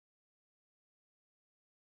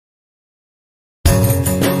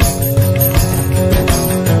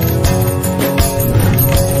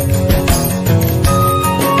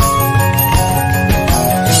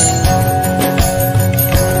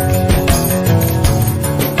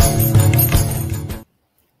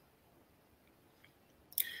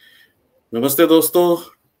नमस्ते दोस्तों,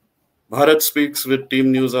 Bharat speaks with team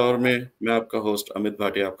news our में मैं आपका होस्ट अमित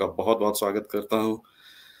भाटिया आपका बहुत-बहुत स्वागत करता हूं।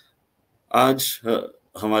 आज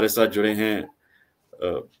हमारे साथ जुड़े हैं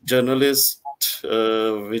जर्नलिस्ट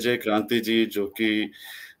विजय क्रांति जी, जो कि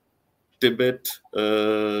तिब्बत,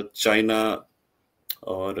 चाइना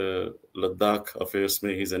और लद्दाख अफेयर्स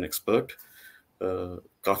में ही इज एन एक्सपर्ट।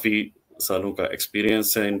 काफ़ी सालों का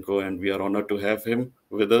एक्सपीरियंस है इनको and we are honoured to have him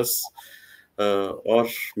with us. और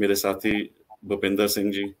मेरे साथी भूपिंदर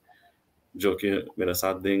सिंह जी, जो कि मेरा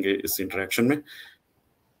साथ देंगे इस इंटरेक्शन में।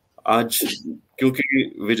 आज क्योंकि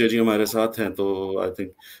विजय जी हमारे साथ हैं, तो I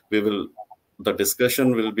think the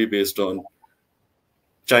discussion will be based on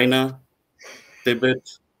China, Tibet,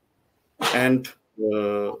 and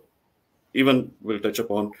even we'll touch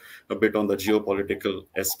upon a bit on the geopolitical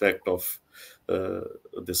aspect of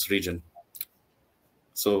this region.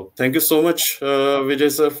 So thank you so much,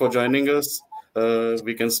 Vijay sir, for joining us.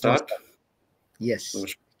 We can start. Yes.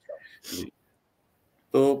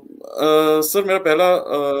 तो sir, मेरा पहला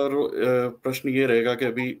प्रश्न ये रहेगा कि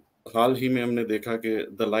अभी हाल ही में हमने देखा कि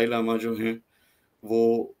दलाई लामा जो हैं वो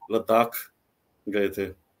लद्दाख गए थे।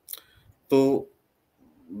 तो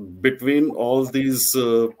between all these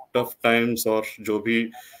tough times और जो भी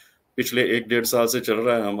पिछले 1-1.5 साल से चल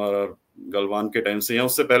रहा है हमारा, गलवान के टाइम से या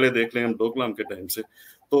उससे पहले देख लें हम डोकलाम के टाइम से,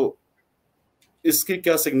 तो इसकी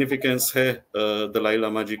क्या सिग्निफिकेंस है दलाई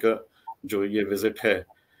लामा जी का जो ये विजिट है?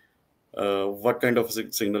 What kind of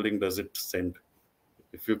signaling does it send?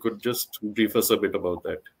 If you could just brief us a bit about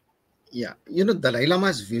that. Yeah, Dalai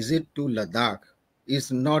Lama's visit to Ladakh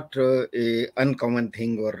is not a uncommon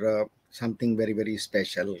thing or something very, very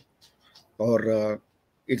special, or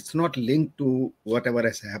it's not linked to whatever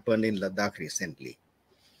has happened in Ladakh recently.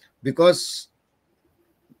 Because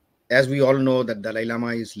as we all know that Dalai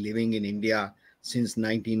Lama is living in India since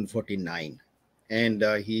 1949, and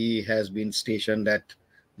he has been stationed at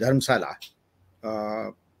Dharamsala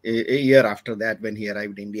a year after that when he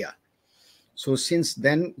arrived in India. So since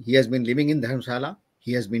then, he has been living in Dharamsala.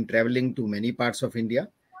 He has been traveling to many parts of India,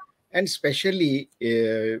 and especially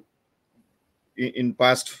in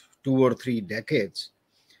past 2 or 3 decades,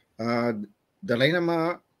 Dalai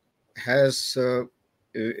Lama has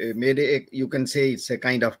made you can say it's a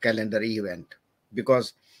kind of calendar event,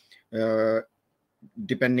 because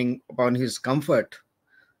depending upon his comfort,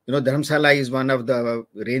 Dharamsala is one of the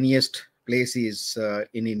rainiest places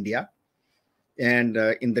in India. And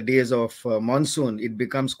in the days of monsoon, it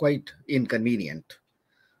becomes quite inconvenient.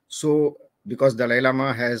 So because Dalai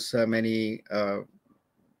Lama has many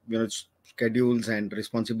schedules and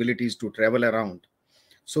responsibilities to travel around,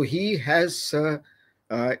 so he has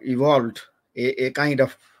evolved a kind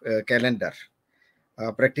of calendar.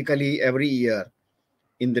 Practically every year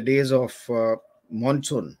in the days of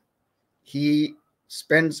monsoon, he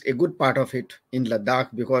spends a good part of it in Ladakh,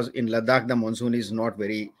 because in Ladakh the monsoon is not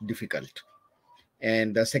very difficult.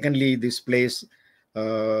 And secondly, this place,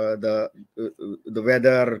 the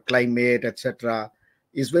weather, climate, etc.,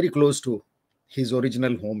 is very close to his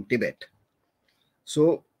original home, Tibet.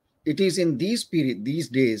 So it is in these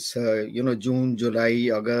days, June, July,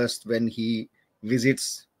 August, when he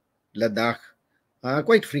visits Ladakh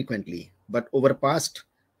quite frequently. But over past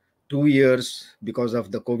 2 years, because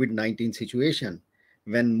of the COVID-19 situation,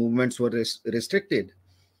 when movements were restricted,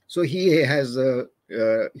 so he has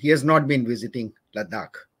not been visiting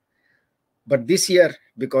Ladakh. But this year,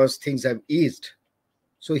 because things have eased,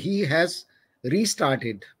 so he has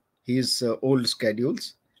restarted his old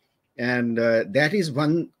schedules. And that is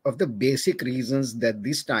one of the basic reasons that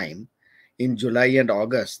this time in July and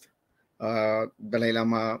August, Dalai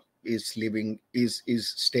Lama is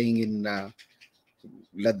staying in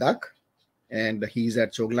Ladakh, and he is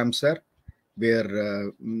at Choglamsar, where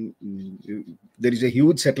there is a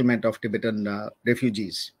huge settlement of Tibetan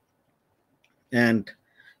refugees. And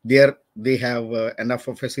there they have enough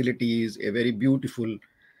of facilities, a very beautiful,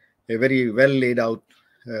 a very well laid out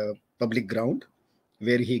public ground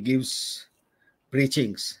where he gives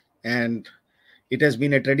preachings. And it has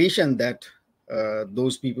been a tradition that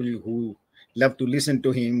those people who love to listen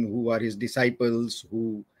to him, who are his disciples,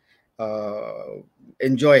 who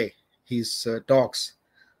enjoy his talks,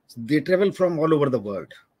 they travel from all over the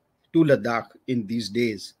world to Ladakh in these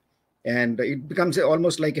days, and it becomes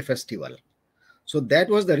almost like a festival. So that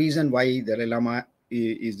was the reason why Dalai Lama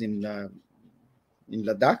is in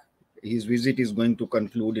Ladakh. His visit is going to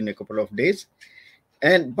conclude in a couple of days,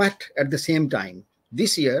 but at the same time,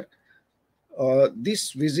 this year,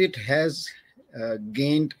 this visit has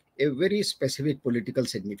gained a very specific political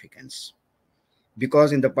significance,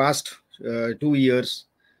 because in the past 2 years,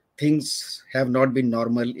 things have not been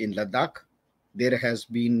normal in Ladakh. There has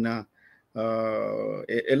been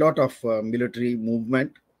a lot of military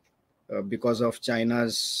movement because of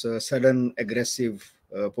China's sudden aggressive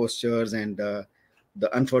postures and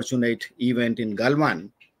the unfortunate event in Galwan,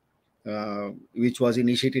 which was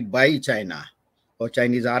initiated by China or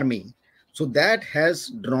Chinese army. So that has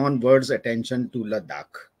drawn world's attention to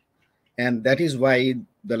Ladakh. And that is why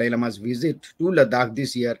Dalai Lama's visit to Ladakh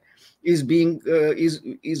this year is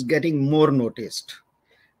getting more noticed.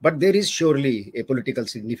 But there is surely a political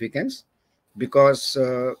significance because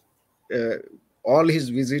uh, all his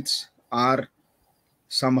visits are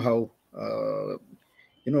somehow,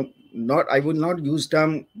 not, I would not use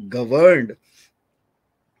term governed,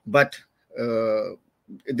 but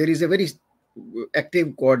there is a very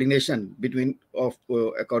active coordination between of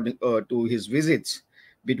according to his visits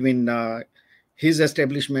between his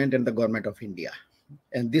establishment and the government of India.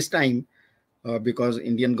 And this time, because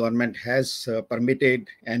Indian government has permitted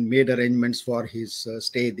and made arrangements for his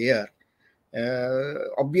stay there,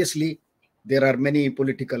 obviously there are many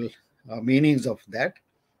political meanings of that.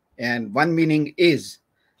 And one meaning is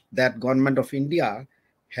that government of India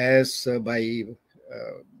has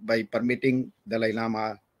by permitting Dalai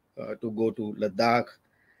Lama to go to Ladakh,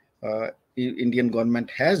 Indian government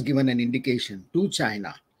has given an indication to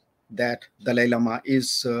China that Dalai Lama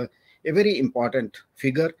is a very important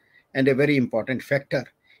figure and a very important factor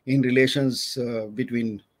in relations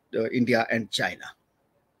between India and China.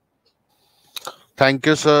 Thank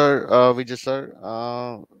you sir Vijay sir.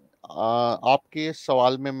 आपके इस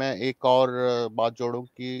सवाल में मैं एक और बात जोड़ूं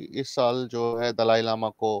कि इस साल जो है दलाई लामा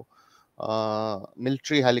को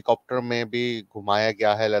मिलिट्री हेलीकॉप्टर में भी घुमाया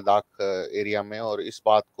गया है लद्दाख एरिया में, और इस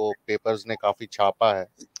बात को पेपर्स ने काफी छापा है।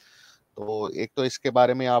 तो एक तो इसके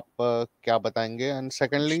बारे में आप क्या बताएंगे, and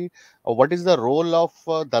secondly what is the role of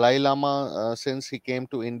Dalai Lama since he came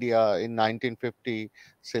to India in 1950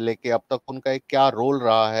 से लेके अब तक उनका एक क्या रोल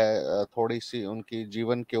रहा है, थोड़ी सी उनकी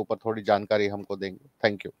जीवन के ऊपर थोड़ी जानकारी हमको देंगे।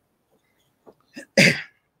 Thank you.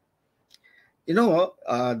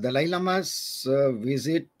 Dalai Lama's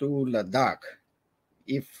visit to Ladakh,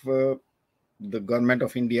 if the government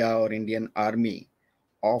of India or Indian army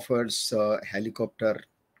offers a helicopter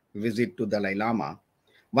visit to Dalai Lama,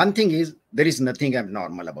 one thing is there is nothing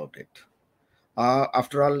abnormal about it.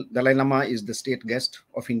 After all, Dalai Lama is the state guest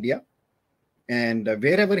of India, and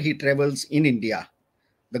wherever he travels in India,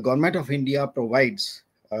 the government of India provides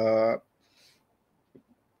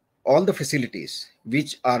all the facilities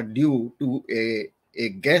which are due to a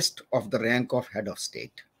guest of the rank of head of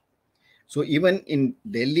state. So even in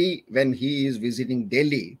Delhi, when he is visiting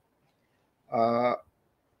Delhi,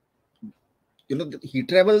 he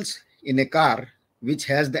travels in a car which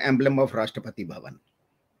has the emblem of Rashtrapati Bhavan,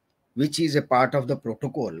 which is a part of the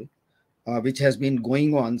protocol which has been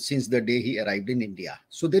going on since the day he arrived in India.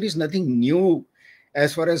 So there is nothing new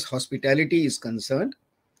as far as hospitality is concerned.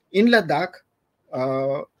 In Ladakh,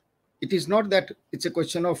 it is not that it's a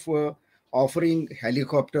question of offering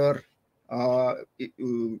helicopter,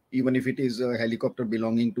 even if it is a helicopter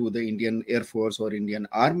belonging to the Indian Air Force or Indian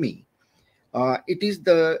Army. It is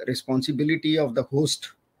the responsibility of the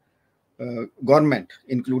host government,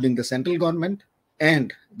 including the central government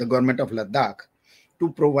and the government of Ladakh,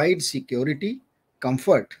 to provide security,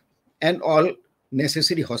 comfort, and all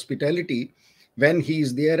necessary hospitality when he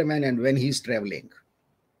is there and when he is traveling.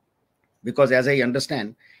 Because as I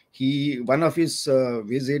understand, one of his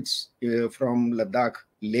visits from Ladakh,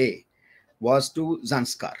 Leh, was to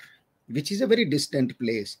Zanskar, which is a very distant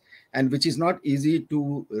place and which is not easy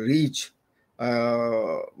to reach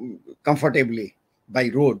comfortably by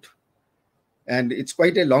road. And it's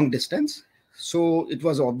quite a long distance. So it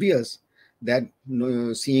was obvious that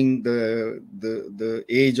seeing the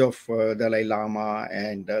age of Dalai Lama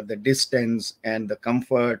and the distance and the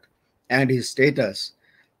comfort and his status,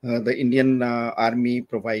 the Indian army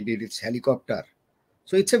provided its helicopter.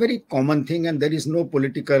 So it's a very common thing, and there is no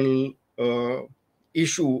political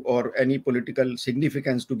issue or any political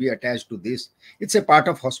significance to be attached to this. It's a part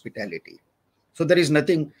of hospitality. So there is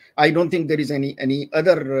nothing, I don't think there is any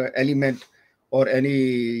other element or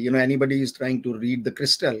anybody is trying to read the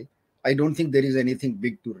crystal. I don't think there is anything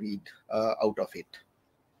big to read out of it.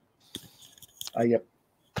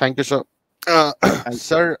 Thank you, sir.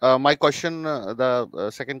 Sir, my question, the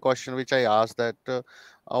second question which I asked, that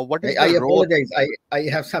what is I the role? apologize. I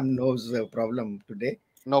have some nose problem today.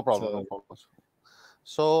 No problem, no problem.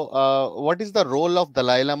 So, what is the role of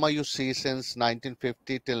Dalai Lama you see since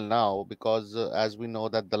 1950 till now? Because as we know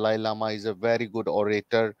that Dalai Lama is a very good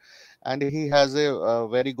orator, and he has a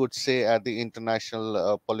very good say at the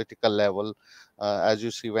international political level. as you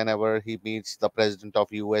see, whenever he meets the president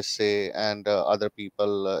of USA and other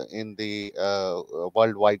people in the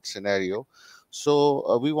worldwide scenario.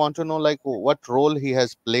 So we want to know, like, what role he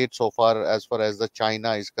has played so far as the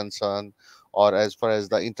China is concerned, or as far as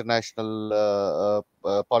the international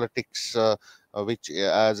politics, which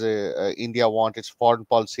as India want its foreign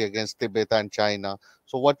policy against Tibet and China.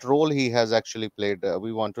 So what role he has actually played?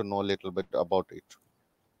 We want to know a little bit about it.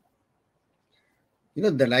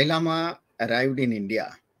 Dalai Lama arrived in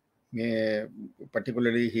India,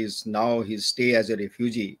 particularly his stay as a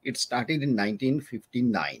refugee. It started in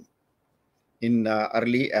 1959. In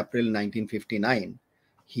early April 1959,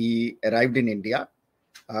 he arrived in India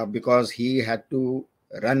because he had to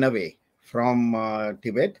run away from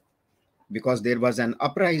Tibet, because there was an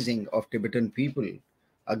uprising of Tibetan people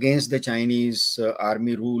against the Chinese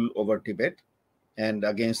army rule over Tibet and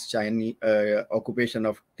against Chinese occupation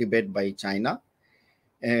of Tibet by China,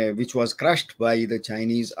 which was crushed by the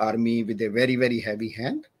Chinese army with a very, very heavy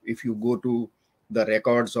hand. If you go to the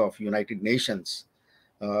records of United Nations,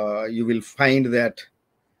 you will find that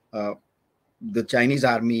the Chinese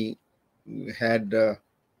army had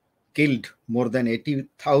killed more than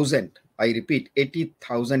 80,000. I repeat,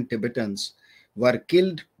 80,000 Tibetans were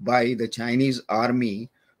killed by the Chinese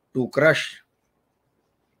army to crush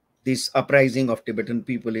this uprising of Tibetan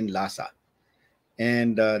people in Lhasa.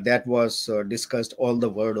 And that was discussed all the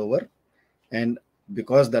world over. And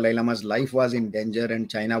because Dalai Lama's life was in danger and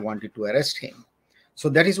China wanted to arrest him, so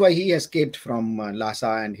that is why he escaped from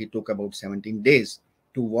Lhasa, and he took about 17 days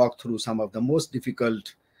to walk through some of the most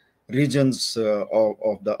difficult regions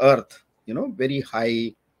of the earth, very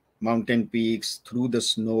high mountain peaks, through the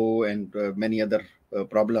snow and many other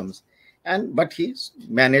problems. But he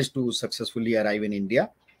managed to successfully arrive in India,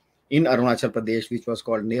 in Arunachal Pradesh, which was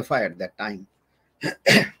called Nepha at that time.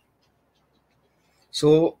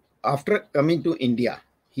 So after coming to India,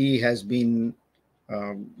 he has been,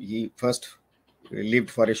 he first lived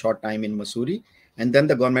for a short time in Mussoorie, and then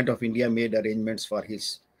the government of India made arrangements for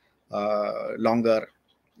his longer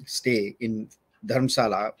stay in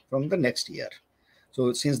Dharamsala from the next year.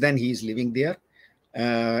 So since then he is living there.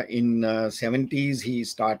 In 70s, he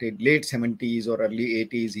started, late 70s or early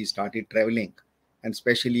 80s, he started traveling. And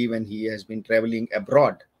especially when he has been traveling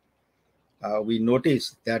abroad, we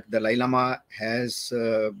notice that the Dalai Lama has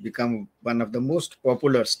become one of the most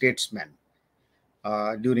popular statesmen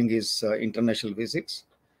during his international visits.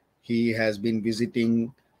 He has been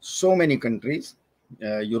visiting so many countries,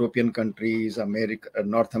 European countries,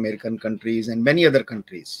 North American countries, and many other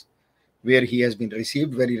countries, where he has been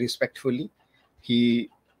received very respectfully. He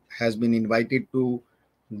has been invited to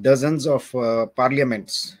dozens of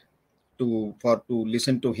parliaments to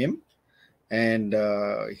listen to him, and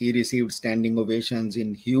he received standing ovations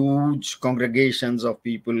in huge congregations of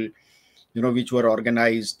people, which were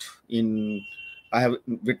organized in. I have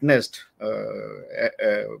witnessed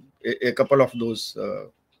a couple of those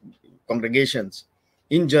congregations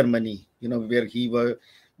in Germany, where he were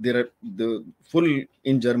there. The full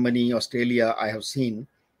in Germany, Australia, I have seen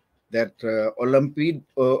that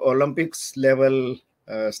Olympics level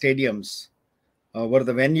stadiums were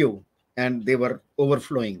the venue, and they were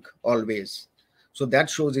overflowing always. So that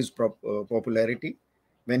shows his popularity.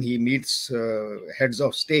 When he meets heads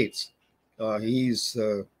of states, he is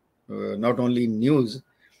not only in news,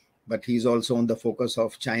 but he's also on the focus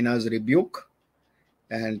of China's rebuke,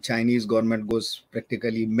 and Chinese government goes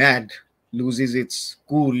practically mad, loses its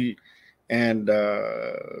cool and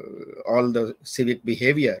all the civic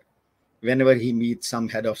behavior whenever he meets some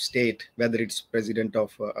head of state, whether it's president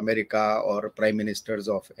of America or prime ministers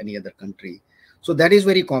of any other country. So that is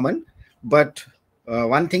very common. But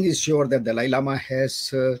one thing is sure, that Dalai Lama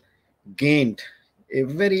has gained a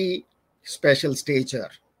very special stature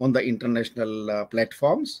on the international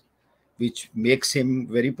platforms, which makes him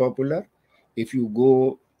very popular. If you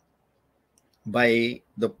go by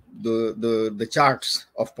the charts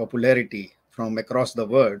of popularity from across the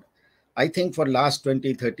world, I think for last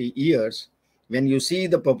 20, 30 years, when you see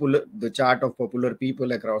the chart of popular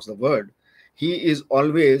people across the world, he is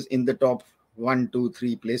always in the top 1, 2,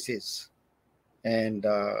 3 places. And,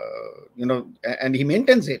 and he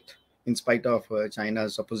maintains it in spite of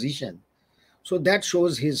China's opposition. So that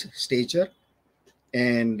shows his stature,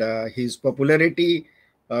 and his popularity,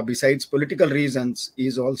 besides political reasons,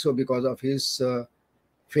 is also because of his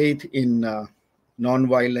faith in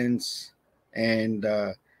non-violence and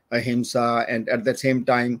ahimsa, and at the same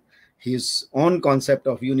time his own concept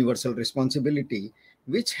of universal responsibility,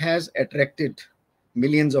 which has attracted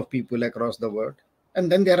millions of people across the world.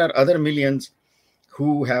 And then there are other millions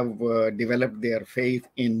who have developed their faith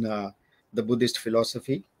in the Buddhist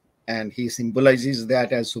philosophy and he symbolizes that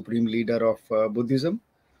as supreme leader of Buddhism.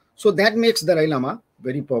 So that makes Dalai Lama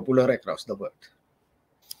very popular across the world.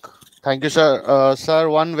 Thank you, sir. Sir,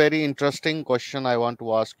 one very interesting question I want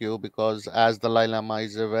to ask you, because as Dalai Lama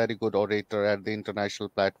is a very good orator at the international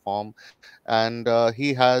platform, and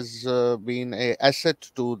he has been a asset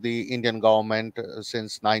to the Indian government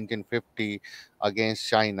since 1950 against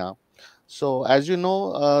China. So, as you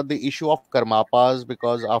know, the issue of karmapas,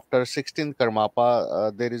 because after 16th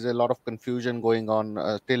karmapa, there is a lot of confusion going on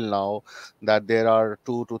till now, that there are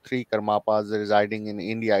 2 to 3 karmapas residing in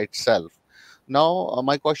India itself. Now,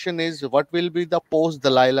 my question is, what will be the post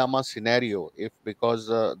Dalai Lama scenario? If, because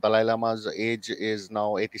Dalai Lama's age is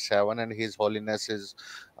now 87 and His Holiness is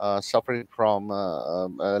suffering from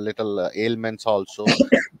little ailments also,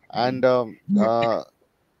 and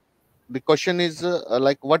the question is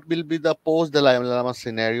like, what will be the post Dalai Lama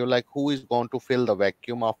scenario? Like, who is going to fill the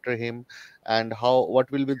vacuum after him, and how,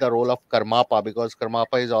 what will be the role of Karmapa? Because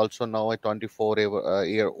Karmapa is also now a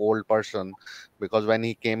 24-year old person, because when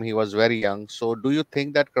he came he was very young. So do you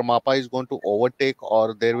think that Karmapa is going to overtake,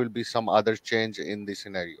 or there will be some other change in the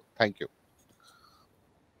scenario? Thank you.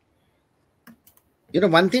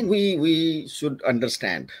 One thing we should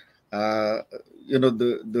understand, the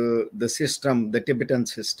system, the Tibetan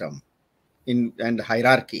system and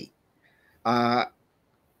hierarchy.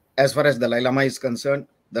 As far as Dalai Lama is concerned,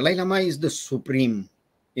 Dalai Lama is the supreme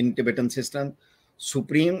in Tibetan system,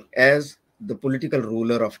 supreme as the political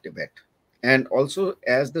ruler of Tibet, and also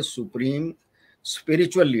as the supreme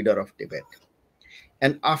spiritual leader of Tibet.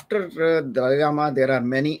 And after Dalai Lama, there are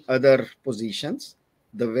many other positions.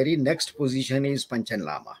 The very next position is Panchen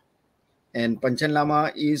Lama, and Panchen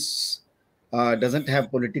Lama doesn't have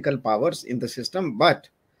political powers in the system, but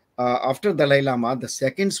after Dalai Lama, the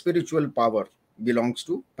second spiritual power belongs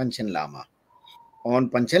to Panchen Lama. On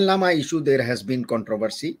Panchen Lama issue, there has been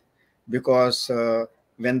controversy, because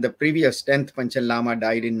when the previous 10th Panchen Lama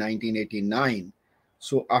died in 1989,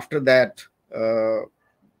 so after that,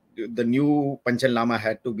 the new Panchen Lama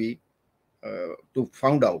had to be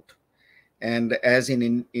found out. And as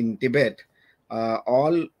in Tibet,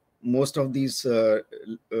 most of these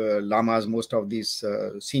lamas, most of these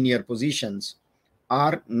senior positions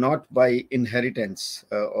are not by inheritance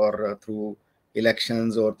or through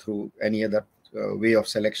elections or through any other way of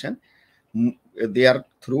selection. They are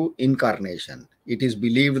through incarnation. It is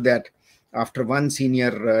believed that after one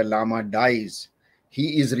senior lama dies,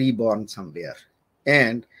 he is reborn somewhere,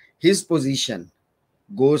 and his position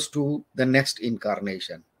goes to the next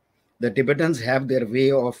incarnation. The Tibetans have their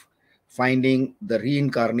way of finding the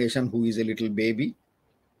reincarnation who is a little baby,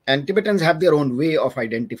 and Tibetans have their own way of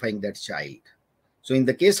identifying that child. So in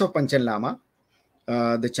the case of Panchen Lama,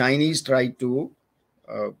 the Chinese tried to,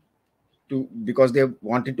 because they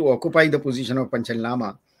wanted to occupy the position of Panchen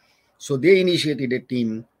Lama, so they initiated a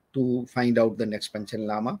team to find out the next Panchen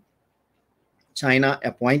Lama. China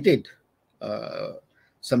appointed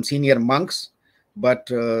some senior monks, but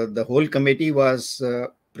the whole committee was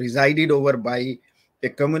presided over by a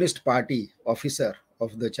Communist Party officer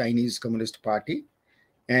of the Chinese Communist Party,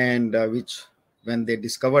 and which, when they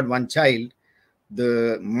discovered one child,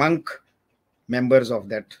 the monk members of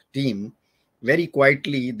that team very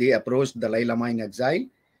quietly, they approached Dalai Lama in exile,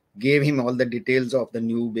 gave him all the details of the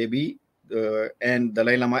new baby, and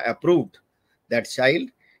Dalai Lama approved that child.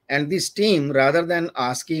 And this team, rather than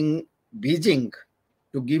asking Beijing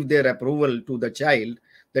to give their approval to the child,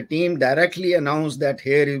 the team directly announced that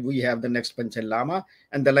here we have the next Panchen Lama,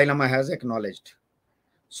 and Dalai Lama has acknowledged.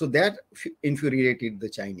 So that infuriated the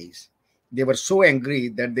Chinese. They were so angry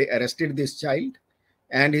that they arrested this child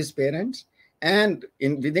and his parents, and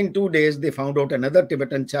within 2 days they found out another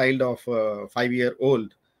Tibetan child of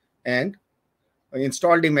 5-year-old and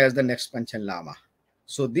installed him as the next Panchen Lama.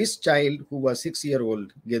 So this child, who was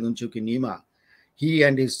 6-year-old, Gedunchuki Nima, he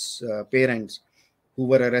and his parents, who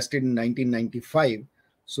were arrested in 1995,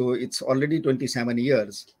 so it's already 27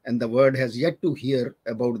 years, and the world has yet to hear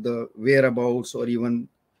about the whereabouts, or even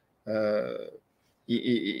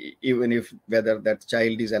if whether that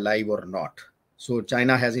child is alive or not. So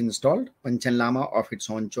China has installed Panchen Lama of its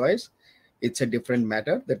own choice. It's a different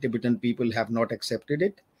matter. The Tibetan people have not accepted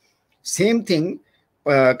it. Same thing,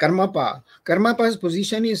 Karmapa. Karmapa's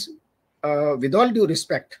position is, with all due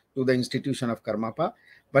respect to the institution of Karmapa,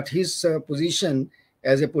 but his position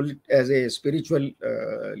as a spiritual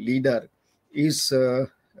leader is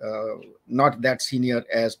not that senior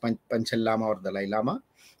as Panchen Lama or Dalai Lama,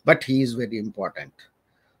 but he is very important.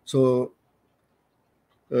 So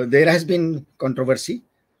there has been controversy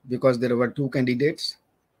because there were 2 candidates.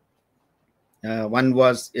 One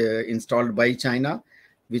was installed by China,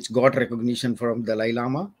 which got recognition from Dalai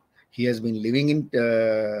Lama, He has been living in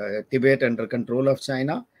Tibet under control of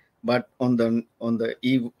China, but on the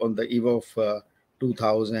eve of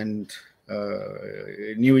 2000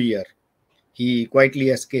 New Year, he quietly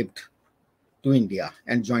escaped to India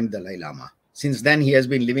and joined the Dalai Lama. Since then, he has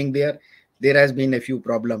been living there. There has been a few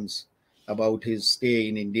problems about his stay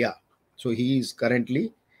in India. So he is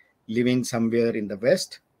currently living somewhere in the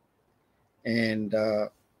West. And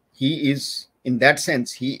he is, in that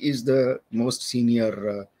sense, he is the most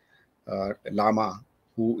senior Lama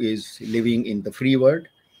who is living in the free world.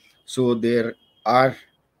 So there are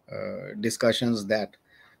discussions that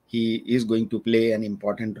he is going to play an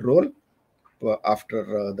important role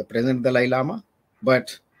after the present Dalai Lama.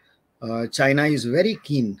 But China is very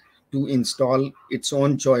keen to install its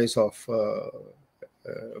own choice of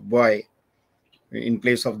boy in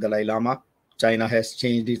place of Dalai Lama. China has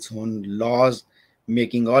changed its own laws,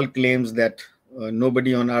 making all claims that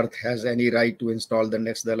nobody on earth has any right to install the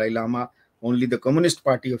next Dalai Lama. Only the Communist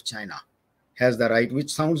Party of China has the right,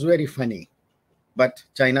 which sounds very funny. But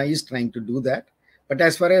China is trying to do that. But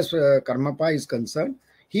as far as Karmapa is concerned,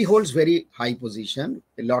 he holds very high position,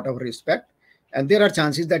 a lot of respect. And there are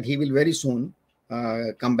chances that he will very soon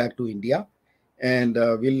come back to India and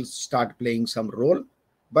will start playing some role.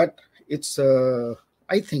 But it's,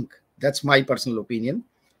 I think, that's my personal opinion.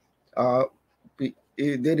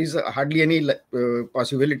 There is hardly any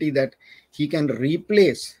possibility that he can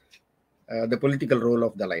replace the political role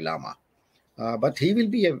of Dalai Lama. But he will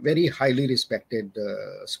be a very highly respected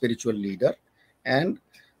spiritual leader, and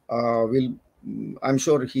I'm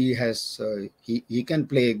sure he has he can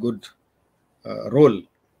play a good role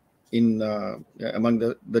in among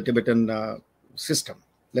the Tibetan system.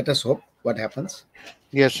 Let us hope what happens.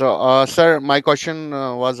 Yes, so, sir, my question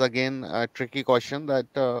was again a tricky question that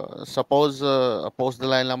suppose a post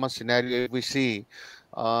Dalai Lama scenario, if we see,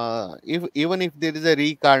 if even if there is a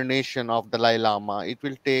reincarnation of Dalai Lama, it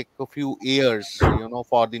will take a few years,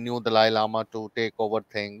 for the new Dalai Lama to take over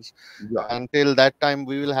things. Yeah. Until that time,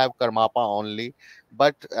 we will have Karmapa only.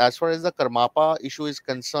 But as far as the Karmapa issue is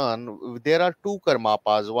concerned, there are two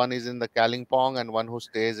Karmapas. One is in the Kalimpong and one who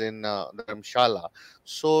stays in Dharamshala.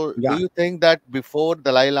 So, do Yeah. you think that before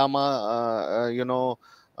Dalai Lama,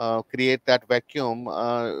 create that vacuum,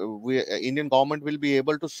 Indian government will be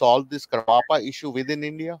able to solve this Karmapa issue within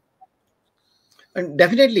India? And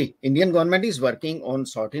definitely, Indian government is working on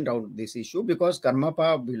sorting out this issue because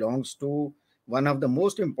Karmapa belongs to one of the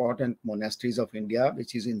most important monasteries of India,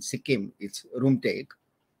 which is in Sikkim. It's Rumtek,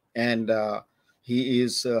 and he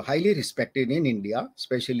is highly respected in India,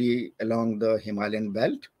 especially along the Himalayan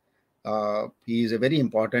belt. He is a very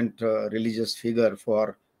important religious figure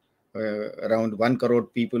for around 1 crore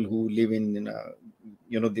people who live in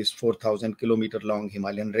this 4,000 kilometer long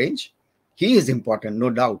Himalayan range. He is important, no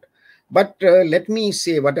doubt. But let me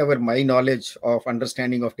say, whatever my knowledge of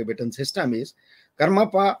understanding of Tibetan system is,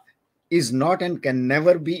 Karmapa is not and can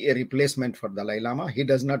never be a replacement for Dalai Lama. He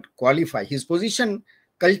does not qualify. His position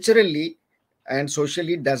culturally and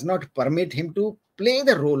socially does not permit him to play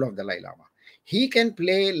the role of Dalai Lama. He can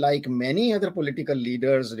play, like many other political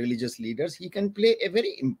leaders, religious leaders, he can play a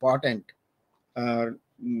very important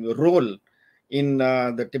role in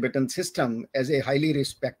the Tibetan system as a highly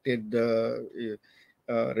respected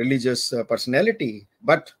religious personality.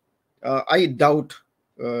 But I doubt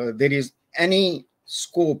there is any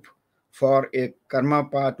scope for a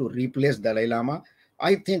Karmapa to replace Dalai Lama.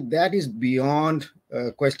 I think that is beyond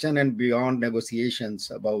question and beyond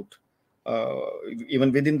negotiations about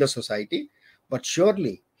even within the society. But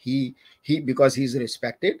surely he because he is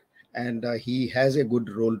respected and he has a good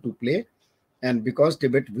role to play, and because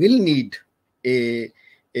Tibet will need a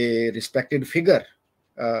respected figure,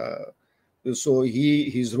 so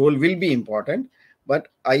his role will be important. But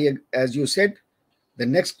as you said, the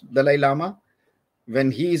next Dalai Lama, when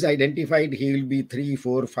he is identified, he will be 3,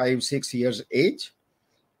 4, 5, 6 years age,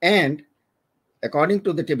 and according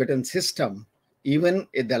to the Tibetan system, even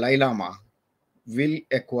a Dalai Lama will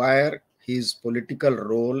acquire his political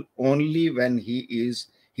role only when he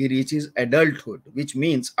reaches adulthood, which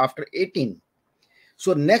means after 18.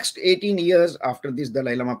 So next 18 years after this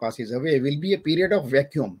Dalai Lama passes away will be a period of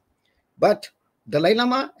vacuum. But Dalai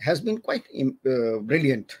Lama has been quite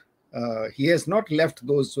brilliant. He has not left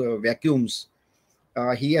those vacuums.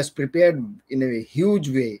 He has prepared in a huge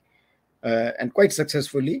way and quite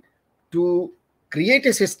successfully to create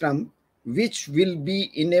a system which will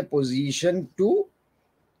be in a position to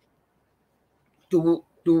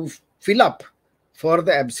fill up for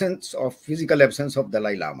the physical absence of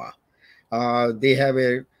Dalai Lama. They have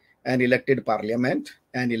an elected parliament,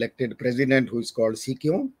 an elected president who is called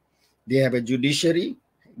Sikyong. They have a judiciary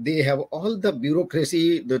they have all the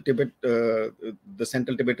bureaucracy. The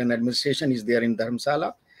Central Tibetan Administration is there in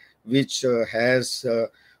Dharamsala, which has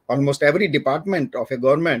almost every department of a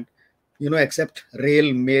government, except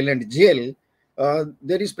rail, mail, and jail.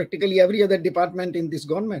 There is practically every other department in this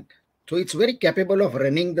government. So it's very capable of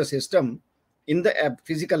running the system in the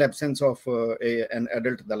physical absence of an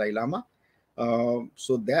adult Dalai Lama.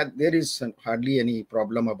 So that there is hardly any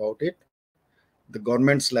problem about it. The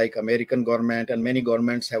governments like American government and many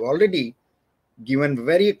governments have already given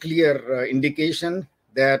very clear indication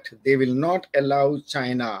that they will not allow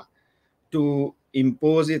China to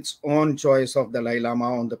impose its own choice of Dalai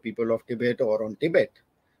Lama on the people of Tibet or on Tibet.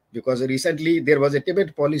 Because recently there was a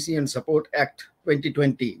Tibet Policy and Support Act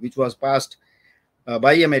 2020, which was passed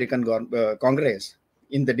by American Congress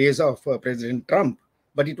in the days of President Trump,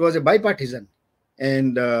 but it was a bipartisan,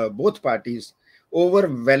 and both parties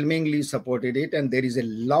overwhelmingly supported it. And there is a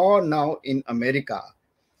law now in America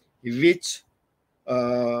which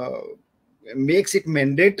makes it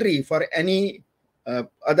mandatory for any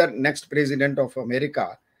other next president of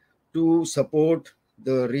America to support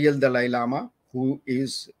the real Dalai Lama, who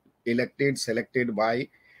is selected by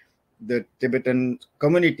the Tibetan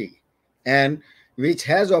community, and which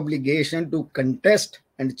has obligation to contest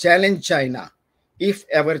and challenge China if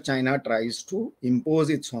ever China tries to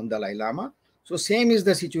impose its own Dalai Lama. So same is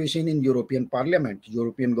the situation in European Parliament,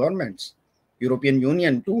 European governments. European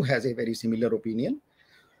Union too has a very similar opinion.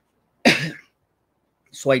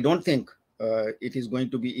 So I don't think it is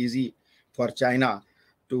going to be easy for China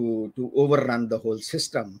to overrun the whole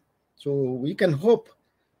system. So we can hope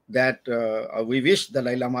that we wish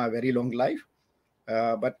Dalai Lama a very long life,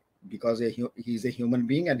 but because he is a human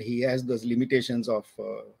being and he has those limitations of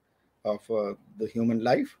the human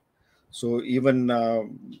life. So even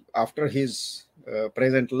after his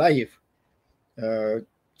present life,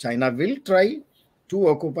 China will try to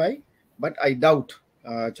occupy, but I doubt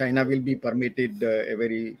China will be permitted a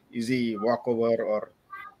very easy walkover or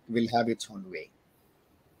will have its own way.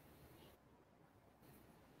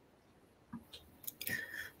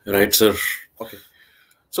 Right, sir. Okay.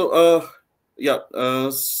 So,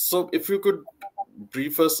 so if you could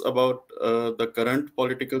brief us about the current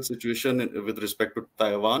political situation with respect to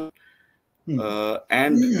Taiwan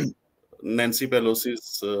and Nancy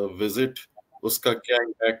Pelosi's visit, उसका क्या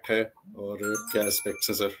impact है और क्या aspects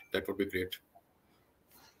हैं, sir? That would be great.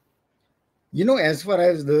 As far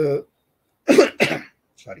as the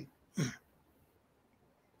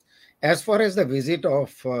as far as the visit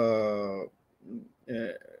of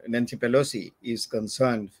Nancy Pelosi is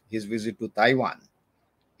concerned, his visit to Taiwan,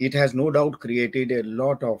 it has no doubt created a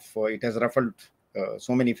lot of, it has ruffled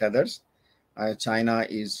so many feathers. China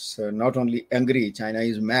is not only angry, China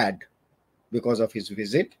is mad because of his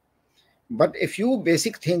visit. But a few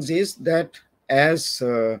basic things is that as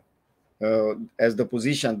the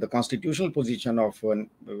position, the constitutional position of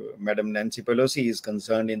Madam Nancy Pelosi is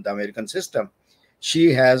concerned in the American system,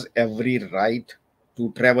 she has every right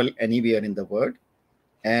to travel anywhere in the world,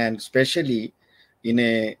 and especially in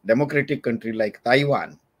a democratic country like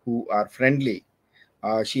Taiwan, who are friendly,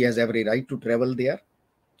 she has every right to travel there.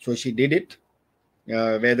 So she did it.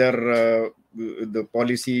 Whether the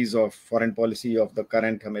policies of foreign policy of the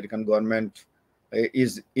current American government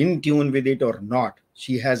is in tune with it or not,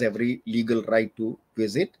 she has every legal right to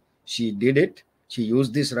visit. She did it. She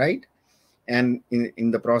used this right. And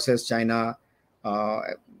in the process, China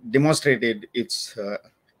demonstrated its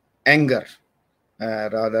anger.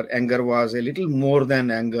 Rather, anger was a little more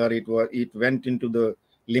than anger. It went into the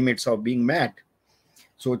limits of being mad.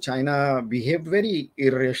 So China behaved very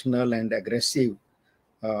irrational and aggressive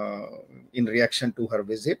in reaction to her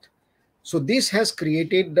visit. So this has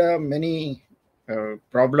created many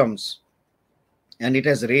problems, and it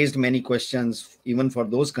has raised many questions even for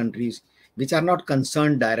those countries which are not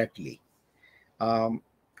concerned directly.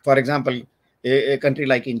 For example, a country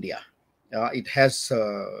like India, it has,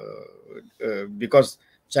 because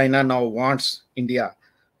China now wants India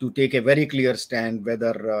to take a very clear stand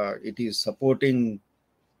whether it is supporting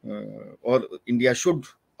or India should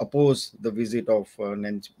oppose the visit of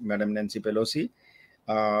Madam Nancy Pelosi.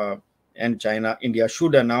 And India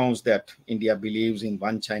should announce that India believes in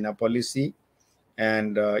one China policy,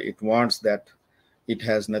 and it wants that it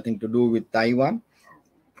has nothing to do with Taiwan.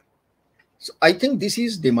 So I think this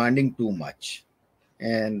is demanding too much.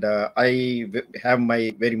 And I have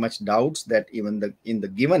my very much doubts that even in the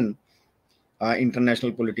given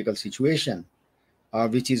international political situation,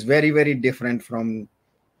 which is very, very different from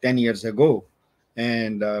 10 years ago,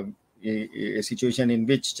 and a situation in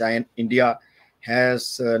which India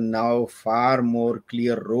has now far more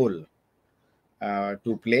clear role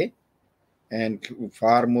to play. and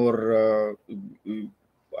far more,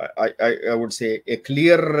 I would say, a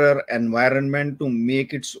clearer environment to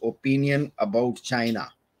make its opinion about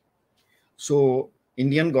China. So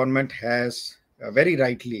Indian government has very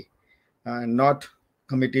rightly not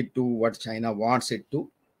committed to what China wants it to.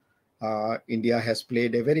 India has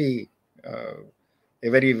played a very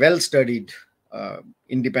well-studied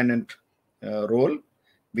independent role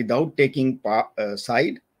without taking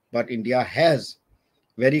side, but India has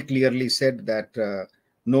very clearly said that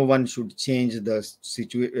no one should change the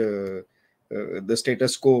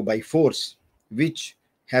status quo by force, which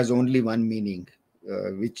has only one meaning,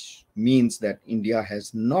 which means that India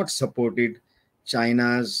has not supported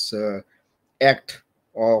China's act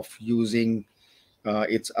of using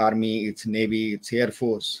its army, its navy, its air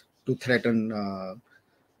force to threaten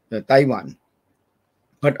Taiwan.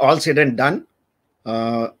 But all said and done,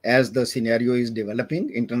 as the scenario is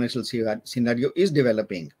developing, international scenario is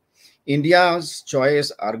developing, India's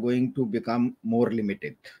choice are going to become more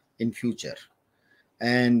limited in future.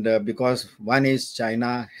 And because one is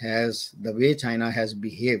the way China has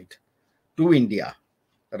behaved to India,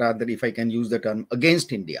 rather, if I can use the term,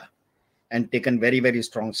 against India, and taken very, very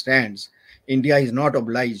strong stands, India is not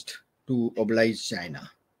obliged to oblige China.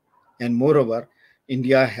 And moreover,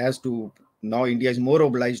 India is more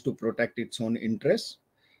obliged to protect its own interests.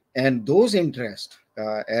 And those interests,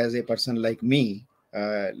 as a person like me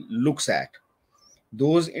looks at,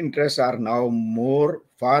 those interests are now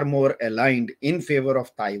far more aligned in favor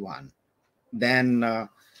of Taiwan than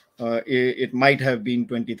it might have been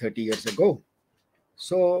 20, 30 years ago.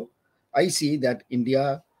 So I see that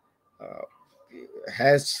India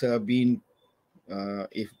has been,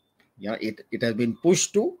 it has been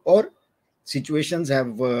pushed to, or situations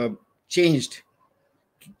have changed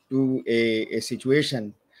to a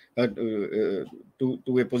situation, to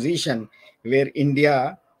a position where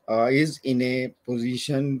India is in a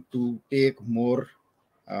position to take more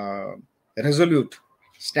resolute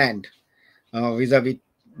stand vis-a-vis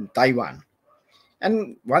Taiwan.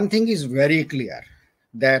 And one thing is very clear,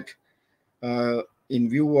 that in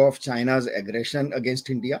view of China's aggression against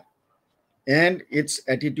India and its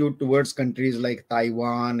attitude towards countries like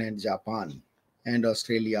Taiwan and Japan and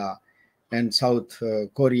Australia and South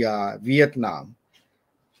Korea, Vietnam,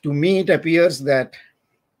 to me it appears that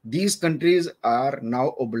these countries are now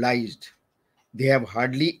obliged. They have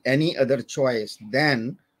hardly any other choice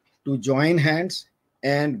than to join hands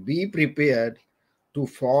and be prepared to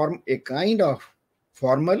form a kind of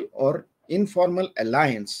formal or informal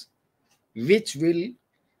alliance which will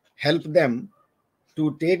help them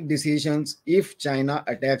to take decisions if China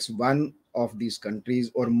attacks one of these countries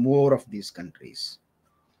or more of these countries.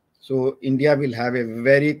 So India will have a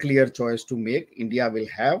very clear choice to make. India will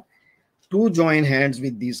have to join hands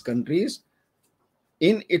with these countries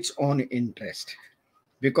in its own interest.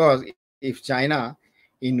 Because if China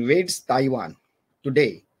invades Taiwan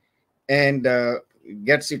today and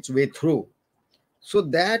gets its way through, so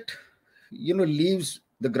that leaves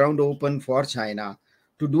the ground open for China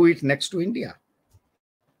to do it next to India.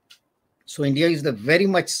 So India is the very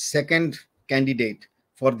much second candidate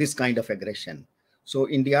for this kind of aggression. So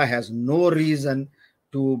India has no reason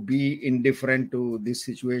to be indifferent to this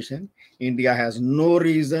situation. India has no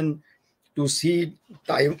reason to see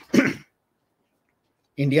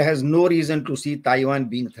India has no reason to see Taiwan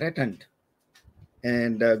being threatened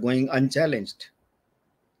and going unchallenged.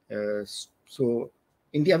 So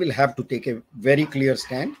India will have to take a very clear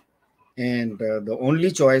stand. And the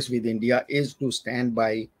only choice with India is to stand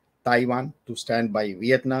by Taiwan, to stand by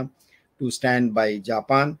Vietnam, to stand by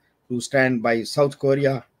Japan, to stand by South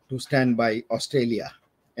Korea, to stand by Australia.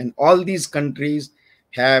 And all these countries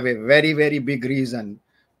have a very, very big reason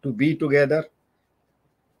to be together.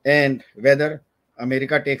 And whether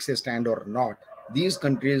America takes a stand or not, these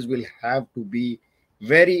countries will have to be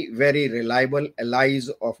very, very reliable allies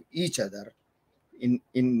of each other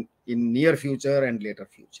in near future and later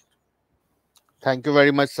future. Thank you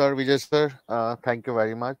very much, sir, Vijay sir. Thank you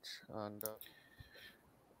very much. And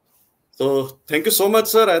so thank you so much,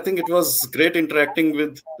 sir. I think it was great interacting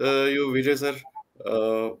with you, Vijay sir.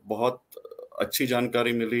 बहुत अच्छी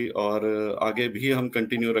जानकारी मिली और आगे भी हम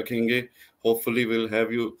continue रखेंगे. Hopefully we'll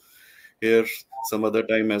have you here some other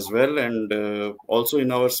time as well, and also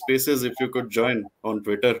in our spaces, if you could join on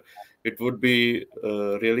Twitter, it would be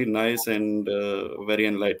really nice and very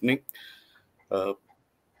enlightening.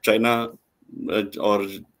 China or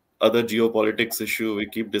other geopolitics issue, we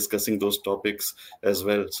keep discussing those topics as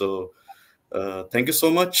well. So thank you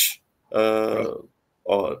so much.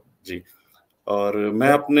 और जी, और मैं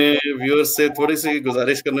अपने viewers से थोड़ी सी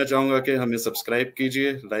गुजारिश करना चाहूंगा कि हमें सब्सक्राइब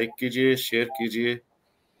कीजिए, लाइक कीजिए, शेयर कीजिए,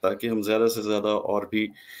 ताकि हम ज़्यादा से ज़्यादा और भी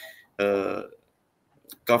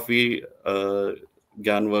काफ़ी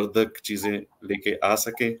ज्ञानवर्धक चीज़ें लेके आ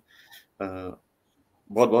सकें।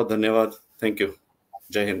 बहुत-बहुत धन्यवाद। Thank you.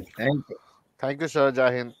 जय हिंद। Thank you sir.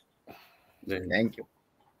 जय हिंद। जय Hind. Thank you.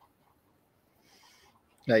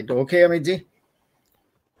 Right, okay Amit ji.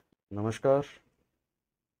 नमस्कार।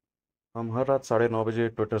 हम हर रात 9:30 बजे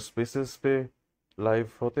ट्विटर स्पेसेस पे लाइव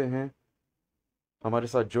होते हैं। हमारे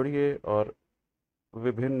साथ जुड़िए और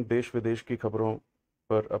विभिन्न देश विदेश की खबरों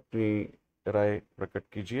पर अपनी राय प्रकट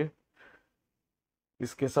कीजिए।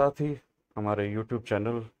 इसके साथ ही हमारे YouTube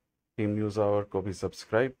channel team news our को भी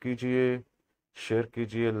सब्सक्राइब कीजिए, शेयर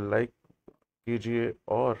कीजिए, लाइक कीजिए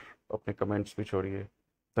और अपने कमेंट्स भी छोड़िए।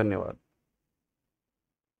 धन्यवाद।